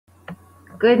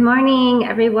Good morning,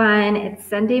 everyone. It's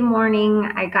Sunday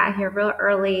morning. I got here real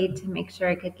early to make sure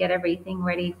I could get everything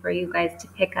ready for you guys to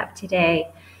pick up today.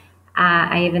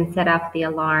 I even set off the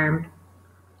alarm,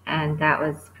 and that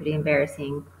was pretty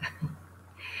embarrassing.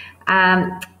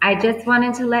 I just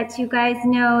wanted to let you guys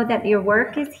know that your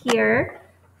work is here.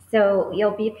 So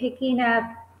you'll be picking up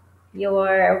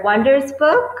your Wonders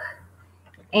book,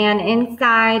 and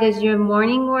inside is your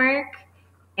morning work,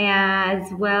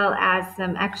 as well as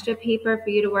some extra paper for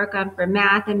you to work on for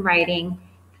math and writing,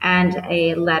 and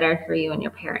a letter for you and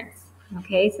your parents.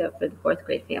 Okay, so for the fourth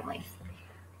grade families.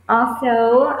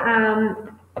 Also,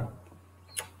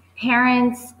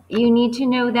 parents, you need to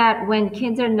know that when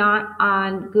kids are not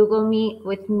on Google Meet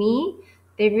with me,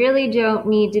 they really don't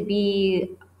need to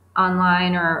be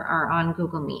online or on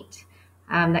Google Meet.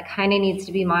 That kind of needs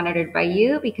to be monitored by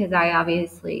you, because I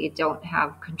obviously don't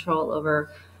have control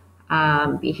over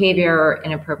behavior or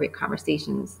inappropriate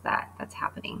conversations that's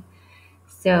happening.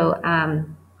 So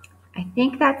I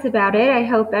think that's about it. I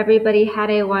hope everybody had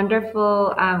a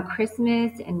wonderful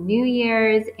Christmas and New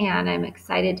Year's, and I'm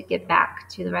excited to get back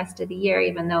to the rest of the year,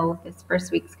 even though this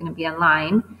first week's going to be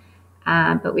online.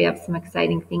 But we have some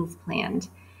exciting things planned.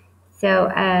 So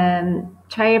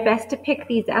try your best to pick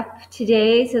these up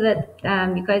today so that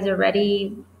you guys are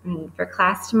ready for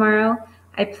class tomorrow.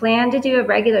 I plan to do a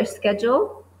regular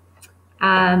schedule,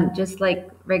 just like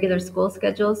regular school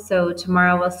schedules. So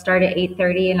tomorrow we'll start at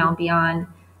 8:30, and I'll be on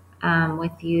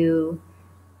with you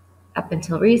up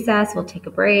until recess. We'll take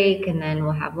a break, and then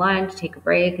we'll have lunch, take a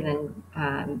break, and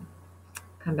then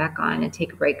come back on and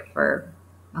take a break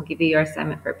I'll give you your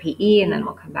assignment for PE, and then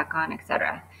we'll come back on,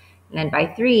 etc. And then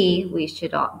by 3, we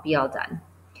should be all done.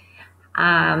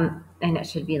 And it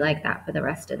should be like that for the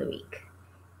rest of the week.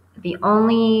 The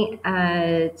only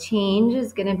change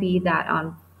is going to be that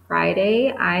on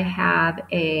Friday, I have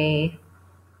a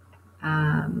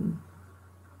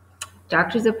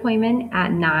doctor's appointment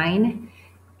at 9.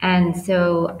 And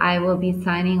so I will be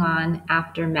signing on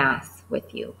after Mass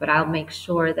with you, but I'll make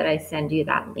sure that I send you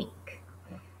that link.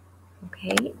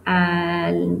 Okay,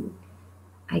 and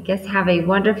I guess have a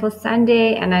wonderful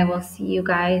Sunday, and I will see you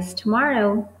guys tomorrow.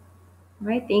 All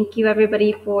right, thank you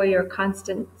everybody for your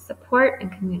constant support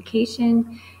and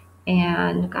communication,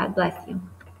 and God bless you.